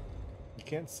 Yep. You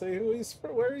can't say who he's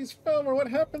from, where he's from, or what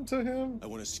happened to him. I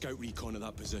want a scout recon of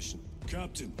that position.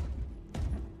 Captain,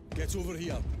 Get over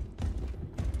here.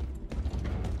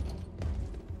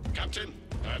 Captain,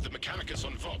 I have the Mechanicus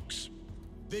on Vox.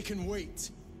 They can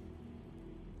wait.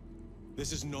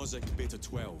 This is Nozick Beta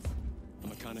 12, a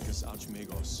Mechanicus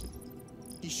Archmagos.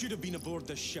 He should have been aboard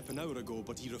this ship an hour ago,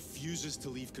 but he refuses to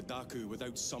leave Kodaku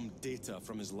without some data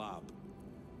from his lab.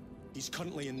 He's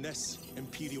currently in this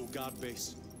Imperial Guard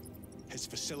base. His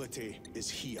facility is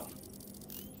here.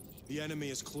 The enemy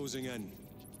is closing in.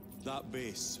 That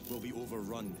base will be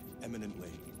overrun imminently.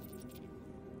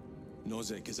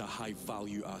 Nozick is a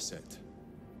high-value asset.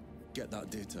 Get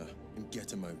that data and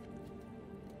get him out.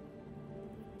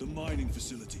 the mining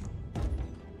facility.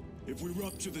 If we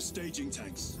rupture the staging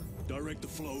tanks, direct the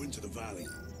flow into the valley,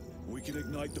 we can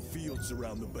ignite the fields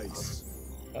around the base.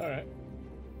 Alright.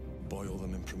 Boil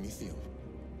them in promethium.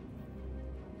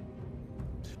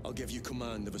 I'll give you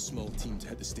command of a small team to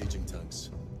hit the staging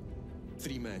tanks.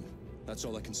 3 men. That's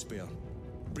all I can spare.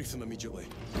 Brief them immediately.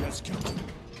 Yes, Captain.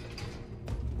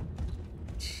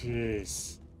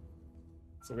 Jeez.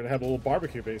 So we're gonna have a little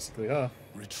barbecue, basically, huh?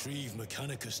 Retrieve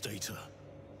Mechanicus data.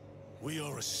 We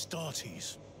are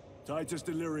Astartes. Titus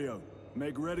Delirio,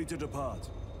 make ready to depart.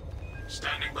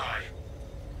 Standing by.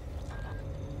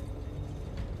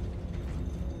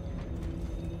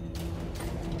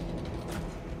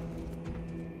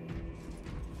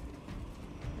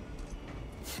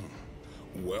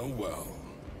 Well, well.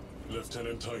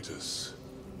 Lieutenant Titus.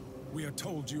 We are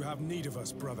told you have need of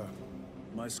us, brother.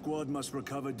 My squad must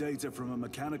recover data from a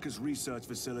Mechanicus research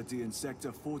facility in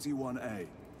Sector 41A.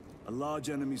 A large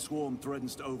enemy swarm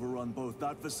threatens to overrun both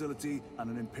that facility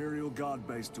and an Imperial Guard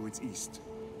base to its east.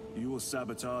 You will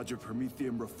sabotage a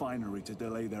Promethium refinery to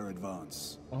delay their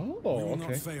advance. Oh, we will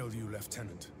not fail you,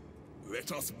 Lieutenant.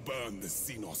 Let us burn the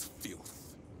Xenos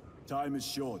filth. Time is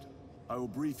short. I will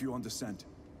brief you on descent.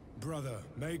 Brother,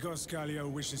 Magos Gallio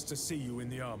wishes to see you in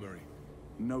the armory.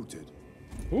 Noted.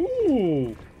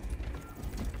 Ooh.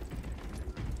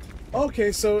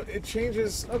 Okay, so it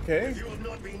changes. Okay. If you have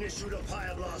not been issued a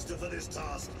fire blaster for this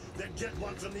task, then get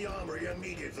one from the armory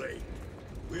immediately.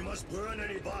 We must burn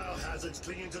any biohazards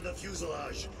clinging to the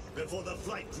fuselage before the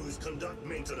flight crews conduct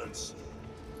maintenance.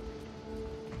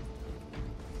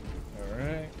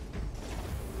 Alright.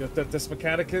 Got that this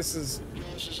Mechanicus is...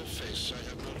 Yours is a face I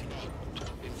have not loved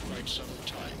in quite some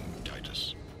time,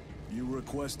 Titus. You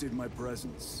requested my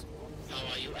presence. How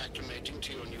are you acclimating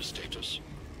to your new status?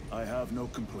 I have no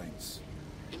complaints.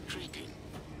 Intriguing.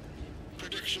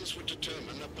 Predictions would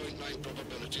determine a 0.9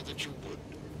 probability that you would.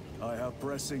 I have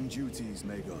pressing duties,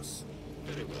 Magos.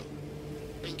 Very well.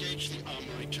 Engage the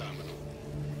armory terminal.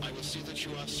 I will see that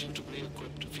you are suitably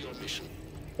equipped for your mission.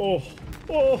 Oh,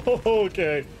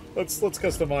 okay. Let's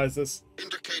customize this.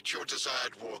 Indicate your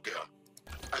desired war gear,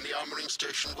 and the armoring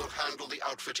station will handle the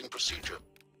outfitting procedure,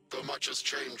 though much has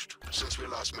changed since we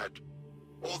last met.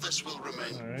 All this will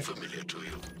remain familiar to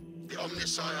you. The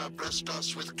Omnisire blessed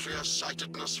us with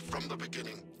clear-sightedness from the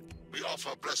beginning. We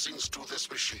offer blessings to this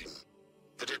machine,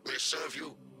 that it may serve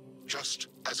you just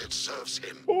as it serves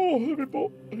him. Oh,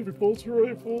 heavy bolts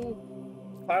rifle.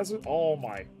 Plasma. Oh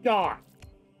my god.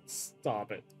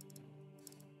 Stop it.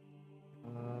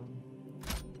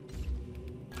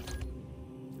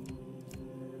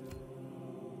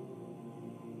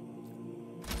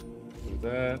 Do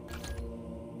that.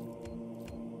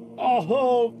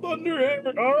 Oh,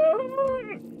 Thunderhammer!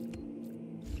 Ah!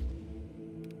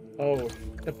 Oh,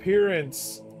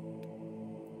 appearance.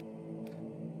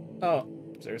 Oh,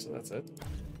 seriously, that's it?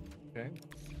 Okay.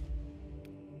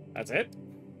 That's it?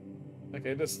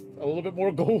 Okay, just a little bit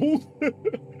more gold.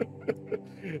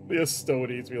 The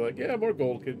Astartes be like, yeah, more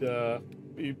gold could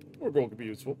be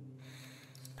useful.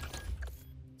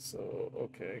 So,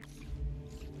 okay.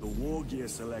 The war gear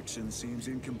selection seems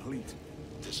incomplete.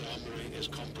 This armory is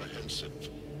comprehensive,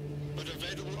 but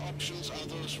available options are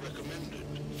those recommended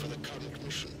for the current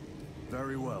mission.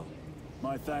 Very well.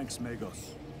 My thanks,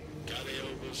 Magos.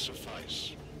 Gallio will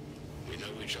suffice. We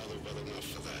know each other well enough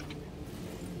for that.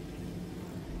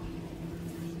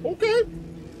 Okay.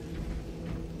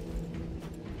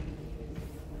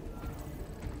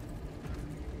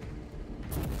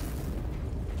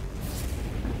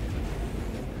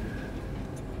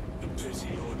 The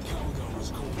pity Lord Kalgar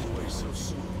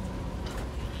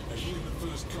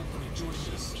first company joined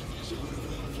us, it would have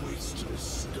been a waste to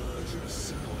scourge a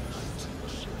settlement.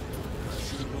 I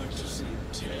should have liked to see them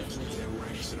tear through their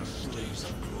ranks in a blaze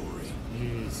of glory.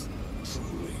 Jeez.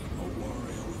 Truly a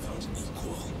warrior without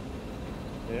equal.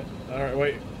 Yeah. Alright,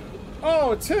 wait.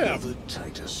 Oh, it's him! Brother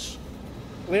Titus.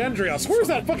 Leandrios, where's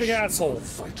that fucking asshole?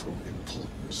 Vital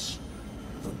importance.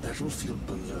 The battlefield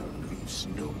below leaves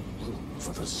no room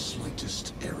for the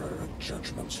slightest error of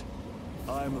judgment.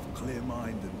 I am of clear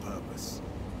mind and purpose.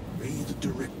 May the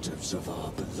directives of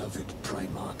our beloved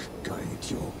Primarch guide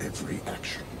your every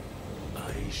action.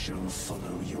 I shall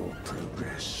follow your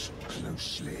progress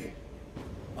closely.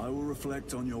 I will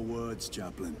reflect on your words,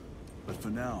 Chaplain. But for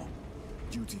now,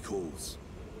 duty calls.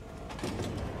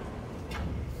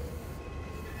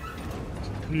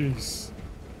 Jeez.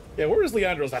 Yeah, where is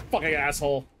Leandros, that fucking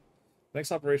asshole?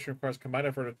 Next operation requires combined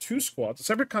effort of 2 squads. A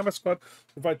separate combat squad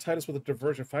to provide Titus with a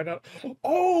diversion. Find out.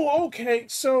 Oh, okay.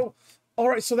 So, all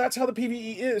right. So that's how the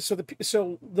PVE is.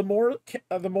 So the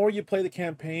more you play the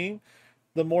campaign,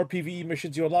 the more PVE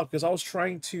missions you unlock. Because I was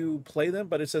trying to play them,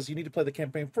 but it says you need to play the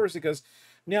campaign first. Because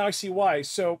now I see why.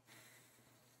 So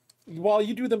while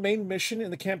you do the main mission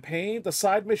in the campaign, the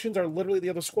side missions are literally the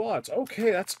other squads.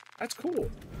 Okay, that's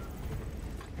cool.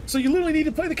 So you literally need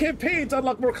to play the campaign to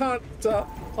unlock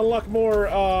more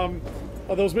of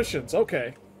those missions.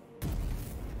 Okay.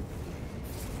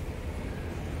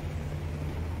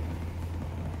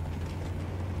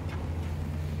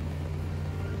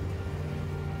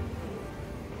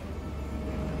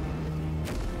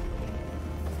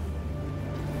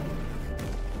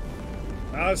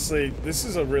 Honestly, this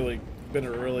is been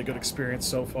a really good experience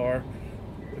so far.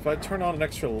 If I turn on an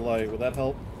extra light, would that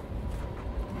help?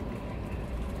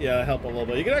 Yeah, help a little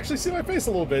bit. You can actually see my face a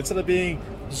little bit instead of being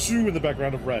zoo in the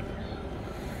background of red.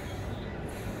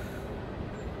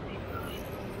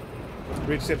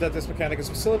 Reach the this Mechanicus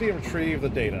facility and retrieve the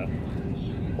data.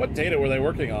 What data were they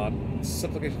working on?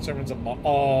 Supplication sermons of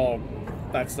oh,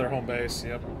 that's their home base.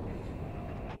 Yep.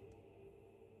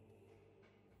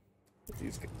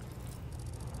 These guys.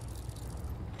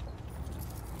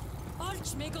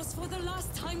 Archmagos, for the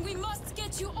last time, we must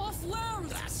get you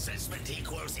off-world! Assessment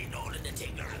equals inordinate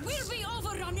ignorance. We'll be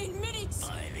overrun in minutes!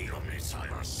 By the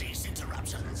Omnissiah, cease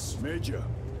interruptions. Major.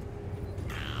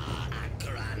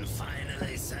 Akran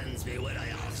finally sends me what I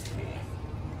asked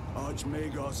for.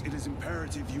 Archmagos, it is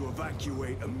imperative you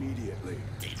evacuate immediately.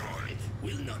 Detroit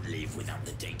will not leave without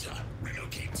the data.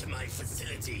 Relocate to my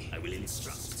facility. I will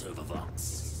instruct over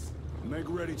Vox. Make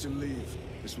ready to leave.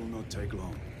 This will not take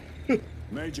long.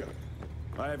 Major,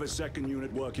 I have a second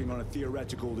unit working on a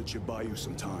theoretical that should buy you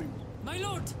some time. My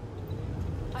lord!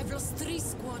 I've lost 3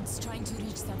 squads trying to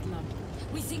reach that lab.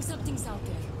 We think something's out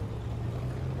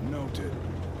there. Noted.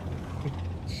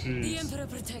 The Emperor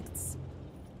protects.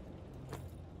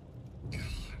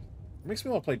 Makes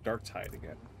me want to play Dark Tide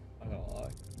again. I'm not gonna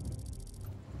lie.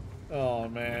 Oh,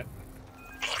 man.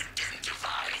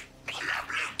 Identify lab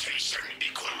location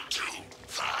equal to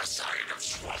far side of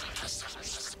Swatter.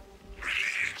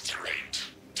 Reiterate.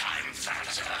 Time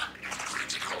factor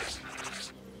critical.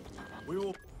 We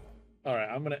will. All right,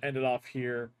 I'm gonna end it off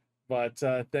here. But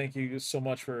thank you so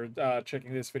much for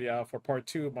checking this video out for part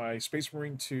 2 of my Space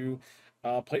Marine 2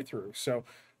 playthrough. So,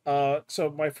 so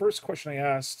my first question I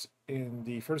asked in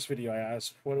the first video, I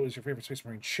asked, what was your favorite Space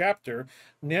Marine chapter?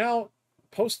 Now,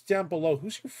 post down below,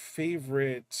 who's your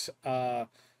favorite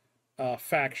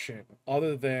faction,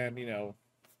 other than, you know,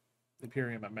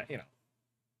 Imperium,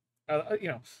 you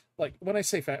know, like, when I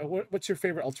say what's your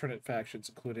favorite alternate factions,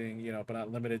 including, you know, but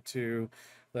not limited to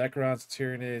the Necrons, the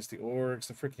Tyranids, the Orcs,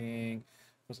 the freaking,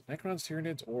 was it Necrons,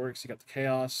 Tyranids, Orcs, you got the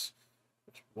Chaos.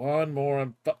 There's one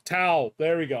more, Tau,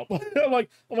 there we go. I'm like,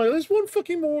 there's one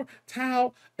fucking more,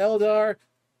 Tau, Eldar,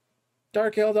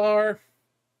 Dark Eldar.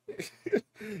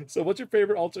 So what's your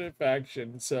favorite alternate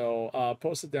faction? So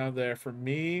post it down there. For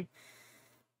me,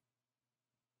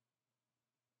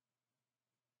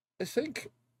 I think,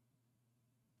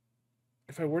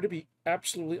 if I were to be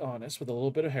absolutely honest with a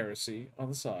little bit of heresy on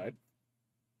the side,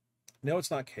 no,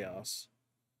 it's not Chaos.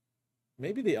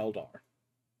 Maybe the Eldar.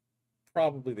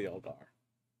 Probably the Eldar.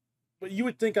 But you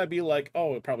would think I'd be like,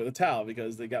 oh, probably the Tau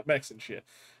because they got mechs and shit.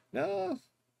 No,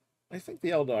 I think the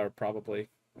Eldar probably.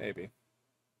 Maybe.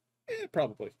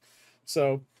 Probably.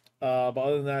 So, but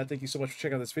other than that, thank you so much for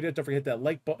checking out this video. Don't forget that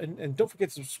like button, and don't forget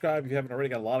to subscribe if you haven't already.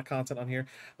 Got a lot of content on here.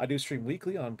 I do stream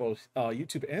weekly on both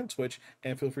YouTube and Twitch,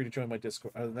 and feel free to join my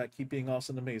Discord. Other than that, keep being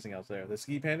awesome and amazing out there. This is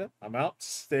Geeky Panda. I'm out.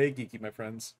 Stay geeky, my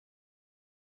friends.